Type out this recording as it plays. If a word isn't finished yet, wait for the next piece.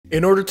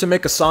In order to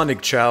make a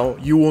Sonic Chao,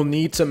 you will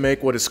need to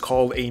make what is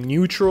called a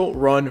neutral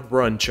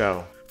run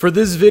Chao. For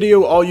this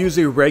video, I'll use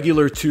a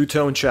regular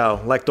two-tone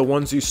Chao, like the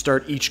ones you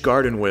start each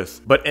garden with,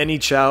 but any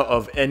Chao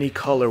of any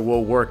color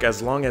will work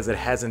as long as it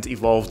hasn't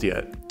evolved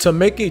yet. To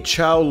make a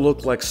Chao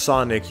look like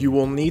Sonic, you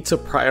will need to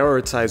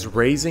prioritize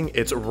raising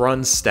its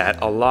run stat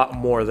a lot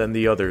more than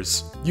the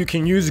others. You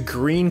can use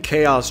green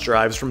chaos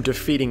drives from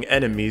defeating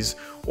enemies,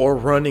 or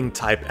running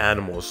type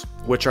animals,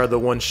 which are the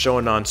ones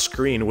shown on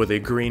screen with a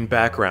green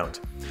background.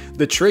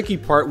 The tricky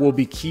part will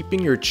be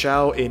keeping your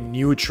Chao in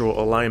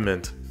neutral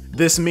alignment.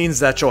 This means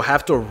that you'll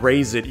have to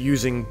raise it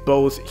using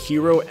both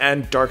hero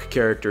and dark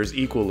characters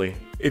equally.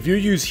 If you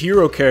use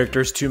hero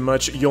characters too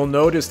much, you'll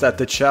notice that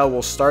the Chao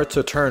will start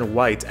to turn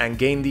white and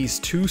gain these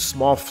two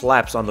small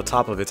flaps on the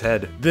top of its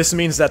head. This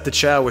means that the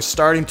Chao is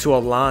starting to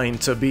align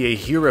to be a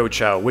hero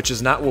Chao, which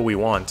is not what we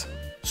want.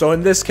 So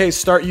in this case,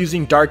 start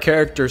using dark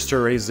characters to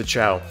raise the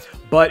Chao.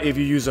 But if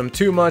you use them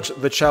too much,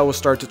 the Chao will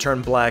start to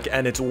turn black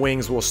and its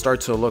wings will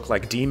start to look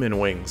like demon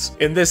wings.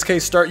 In this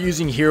case, start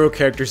using hero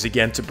characters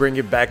again to bring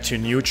it back to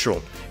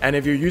neutral. And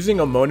if you're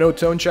using a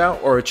monotone Chao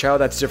or a Chao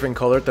that's different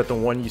colored than the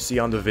one you see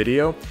on the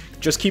video,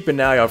 just keep an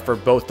eye out for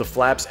both the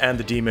flaps and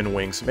the demon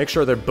wings. Make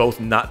sure they're both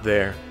not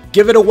there.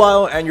 Give it a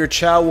while and your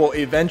Chao will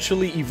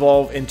eventually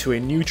evolve into a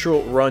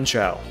neutral run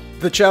Chao.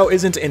 The Chao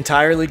isn't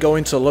entirely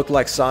going to look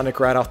like Sonic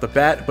right off the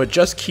bat, but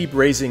just keep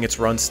raising its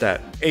run stat.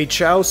 A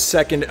Chao's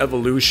second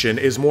evolution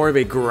is more of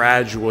a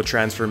gradual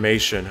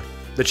transformation.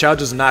 The Chao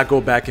does not go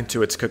back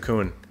into its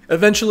cocoon.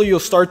 Eventually you'll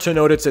start to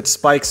notice its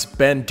spikes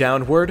bend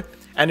downward,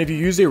 and if you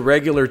use a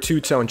regular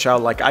two-tone Chao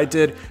like I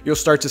did, you'll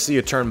start to see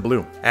it turn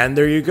blue. And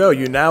there you go,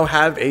 you now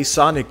have a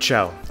Sonic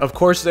Chao. Of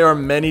course, there are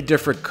many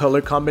different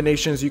color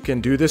combinations you can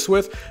do this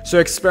with, so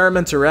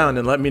experiment around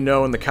and let me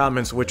know in the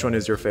comments which one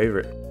is your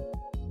favorite.